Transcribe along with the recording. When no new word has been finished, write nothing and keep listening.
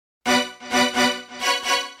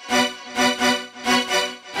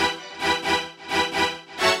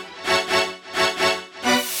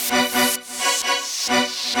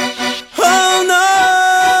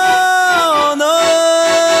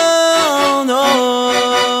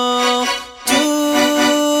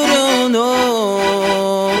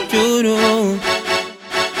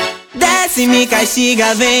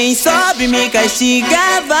castiga, vem, sobe, me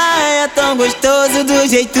castiga, vai. É tão gostoso do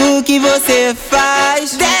jeito que você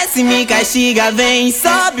faz. Desce, me castiga, vem,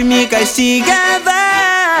 sobe, me castiga,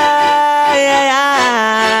 vai.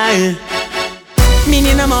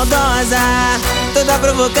 Menina maldosa, toda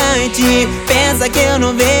provocante, pensa que eu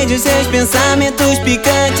não vejo seus pensamentos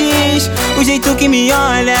picantes. O jeito que me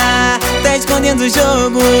olha, tá escondendo o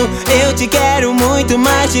jogo. Eu te quero muito,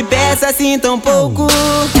 mas te peço assim tão pouco.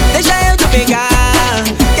 Deixa eu te pegar,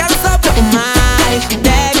 quero só um pouco mais.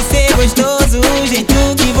 Deve ser gostoso o jeito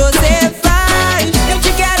que você faz. Eu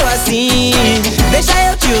te quero assim, deixa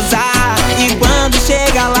eu te usar. E quando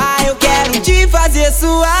chega lá eu quero te fazer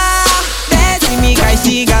suar. Desce, me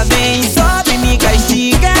castiga, vem, sobe, me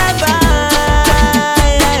castiga, vai.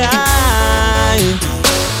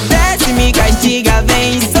 Desce, me castiga,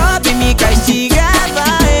 vem, sobe, me castiga,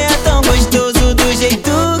 vai. É tão gostoso do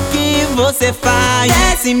jeito que você faz.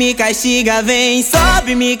 Desce, me castiga, vem,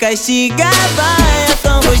 sobe, me castiga, vai. É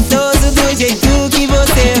tão gostoso do jeito que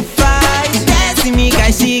você faz. Desce, me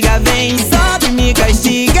castiga, vem, sobe, me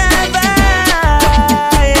castiga, vai.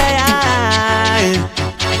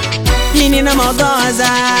 Menina maldosa,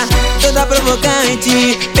 toda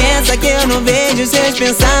provocante, pensa que eu não vejo seus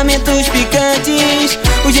pensamentos picantes.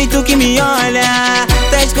 O jeito que me olha,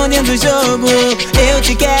 tá escondendo o jogo. Eu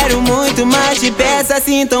te quero muito, mas te peço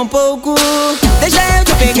assim tão pouco. Deixa eu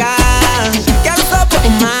te pegar, quero só um pouco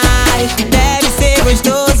mais. Deve ser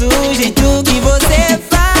gostoso o jeito que você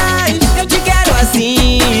faz. Eu te quero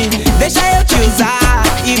assim, deixa eu te usar.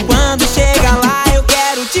 E quando chega lá eu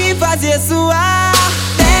quero te fazer suar.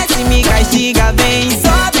 Desce, me castiga, vem,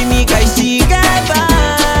 sobe, me castiga, vai.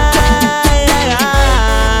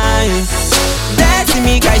 Desce,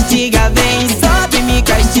 me castiga, vem, sobe, me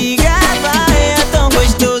castiga, vai. É tão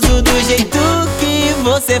gostoso do jeito que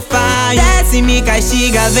você faz. Desce, me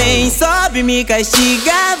castiga, vem, sobe, me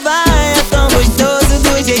castiga, vai. É tão gostoso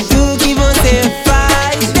do jeito que você faz.